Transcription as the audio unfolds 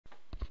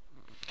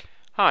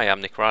Hi,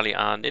 I'm Nick Riley,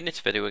 and in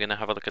this video we're going to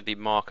have a look at the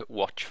Market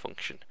Watch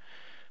function.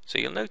 So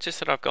you'll notice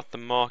that I've got the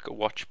Market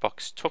Watch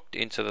box tucked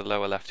into the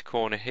lower left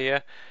corner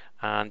here,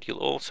 and you'll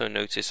also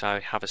notice I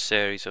have a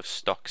series of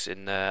stocks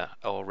in there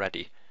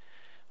already.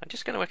 I'm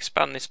just going to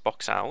expand this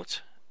box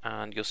out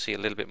and you'll see a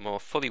little bit more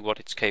fully what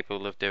it's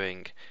capable of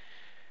doing.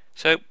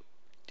 So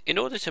in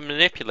order to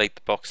manipulate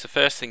the box, the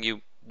first thing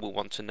you will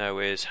want to know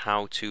is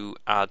how to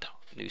add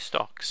new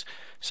stocks.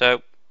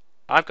 So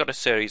I've got a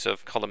series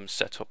of columns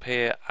set up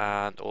here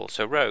and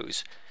also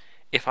rows.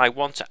 If I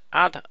want to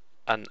add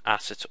an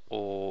asset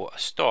or a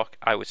stock,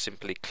 I would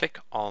simply click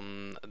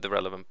on the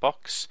relevant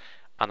box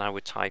and I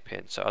would type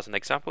in. So as an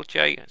example,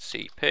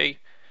 JCP.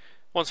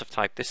 Once I've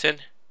typed this in,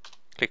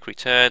 click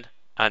return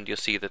and you'll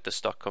see that the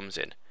stock comes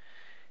in.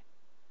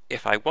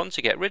 If I want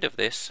to get rid of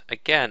this,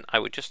 again I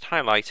would just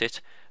highlight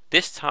it.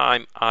 This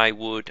time I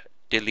would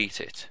delete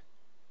it.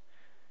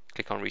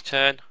 Click on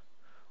return.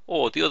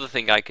 Or the other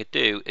thing I could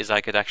do is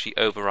I could actually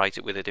overwrite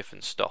it with a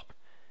different stop.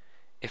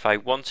 If I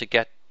want to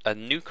get a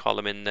new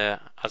column in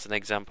there, as an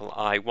example,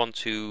 I want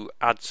to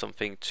add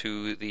something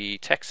to the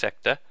tech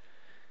sector,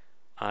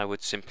 I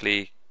would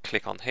simply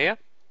click on here.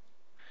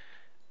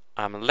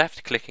 I'm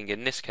left clicking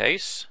in this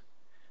case.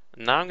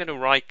 Now I'm going to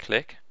right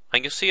click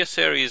and you'll see a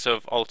series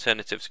of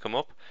alternatives come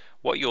up.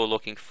 What you're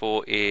looking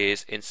for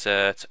is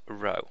insert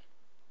row.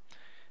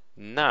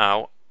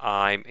 Now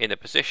I'm in a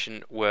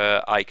position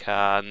where I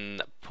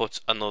can put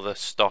another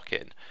stock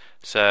in.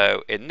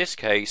 So in this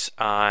case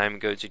I'm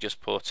going to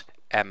just put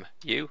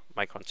MU,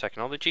 Micron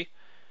Technology,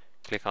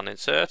 click on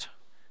insert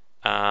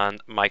and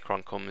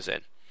Micron comes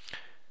in.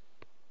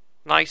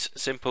 Nice,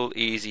 simple,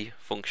 easy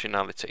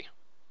functionality.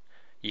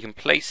 You can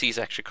place these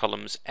extra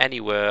columns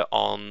anywhere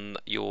on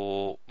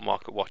your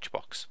Market Watch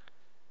box.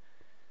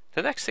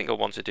 The next thing I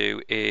want to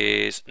do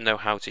is know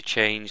how to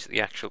change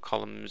the actual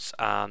columns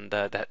and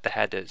the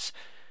headers.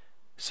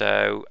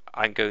 So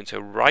I'm going to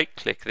right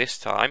click this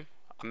time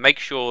and make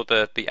sure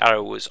that the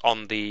arrow is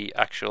on the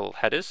actual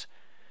headers.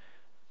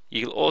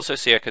 You'll also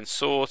see I can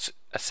sort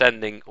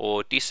ascending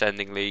or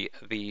descendingly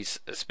these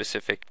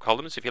specific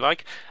columns if you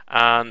like,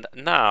 and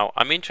now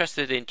I'm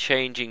interested in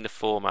changing the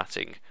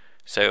formatting.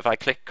 So if I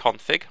click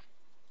config,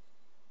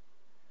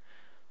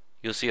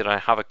 you'll see that I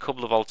have a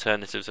couple of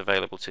alternatives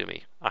available to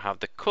me. I have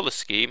the color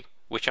scheme,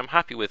 which I'm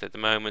happy with at the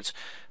moment,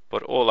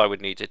 but all I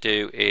would need to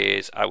do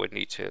is I would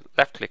need to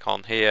left click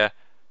on here,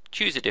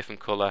 choose a different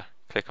color,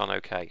 click on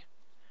OK.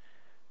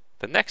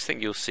 The next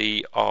thing you'll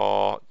see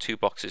are two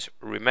boxes,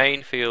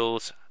 remain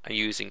fields and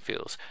using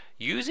fields.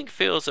 Using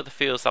fields are the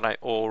fields that I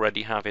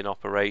already have in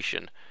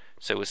operation.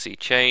 So we'll see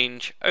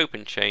change,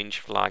 open change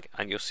flag,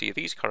 and you'll see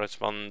these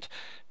correspond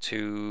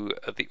to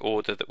the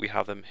order that we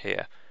have them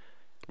here.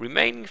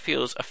 Remaining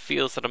fields are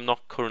fields that I'm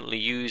not currently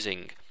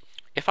using.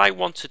 If I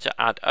wanted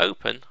to add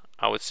open,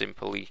 I would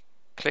simply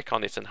click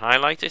on it and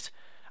highlight it,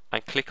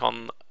 and click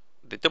on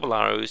the double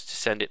arrows to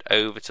send it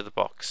over to the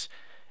box.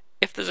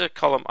 If there's a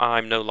column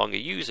I'm no longer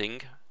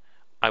using,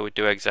 I would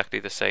do exactly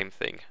the same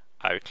thing.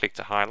 I would click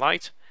to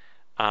highlight,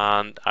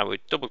 and I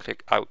would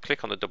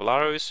click on the double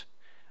arrows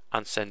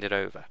and send it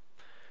over.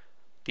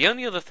 The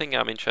only other thing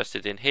I'm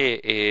interested in here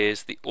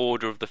is the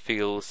order of the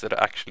fields that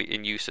are actually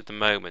in use at the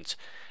moment.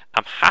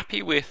 I'm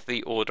happy with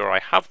the order I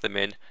have them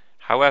in.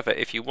 However,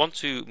 if you want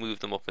to move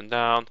them up and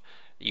down,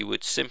 you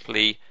would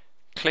simply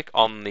click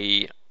on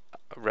the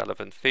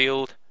relevant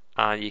field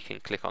and you can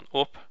click on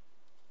up,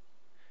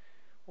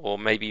 or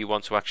maybe you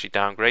want to actually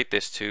downgrade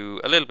this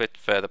to a little bit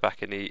further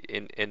back in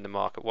the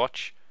Market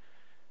Watch.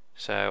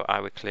 So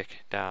I would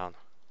click down.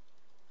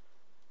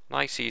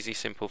 Nice, easy,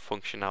 simple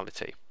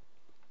functionality.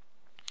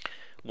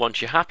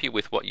 Once you're happy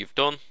with what you've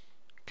done,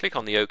 click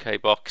on the OK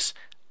box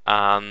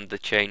and the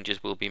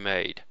changes will be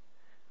made.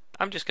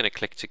 I'm just going to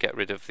click to get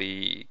rid of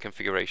the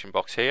configuration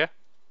box here.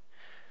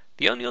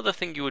 The only other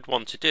thing you would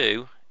want to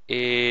do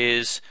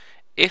is,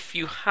 if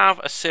you have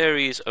a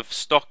series of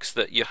stocks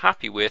that you're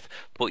happy with,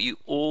 but you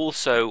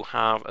also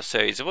have a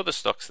series of other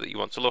stocks that you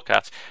want to look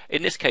at,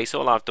 in this case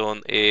all I've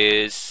done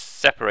is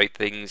separate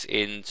things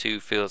into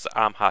fields that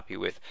I'm happy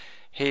with.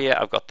 Here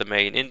I've got the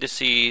main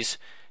indices,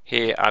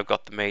 here I've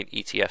got the main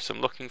ETFs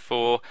I'm looking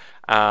for,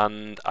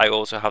 and I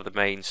also have the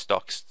main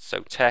stocks,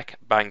 so tech,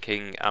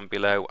 banking, and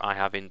below I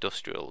have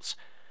industrials.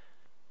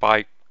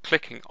 By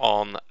clicking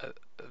on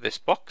this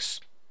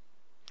box,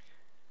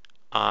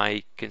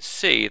 I can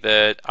see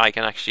that I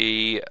can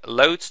actually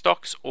load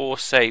stocks or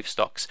save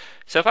stocks.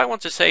 So if I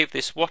want to save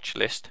this watch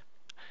list,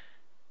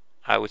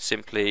 I would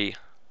simply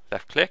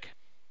left click,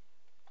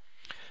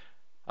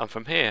 and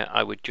from here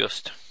I would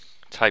just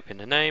type in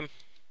the name.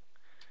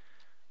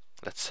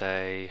 Let's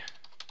say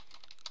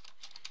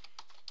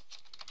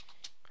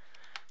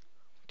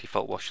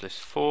default watch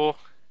list 4,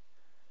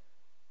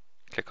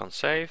 click on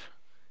save,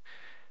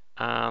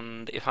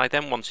 and if I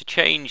then want to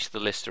change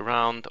the list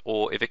around,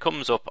 or if it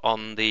comes up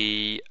on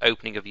the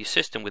opening of your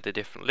system with a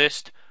different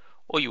list,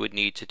 all you would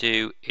need to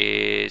do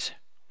is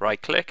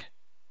right click,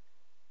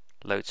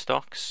 load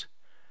stocks,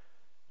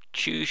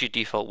 choose your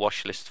default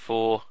watch list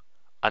 4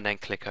 and then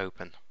click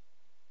open.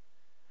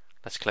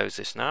 Let's close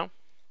this now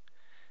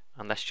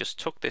and let's just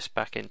tuck this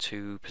back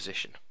into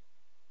position.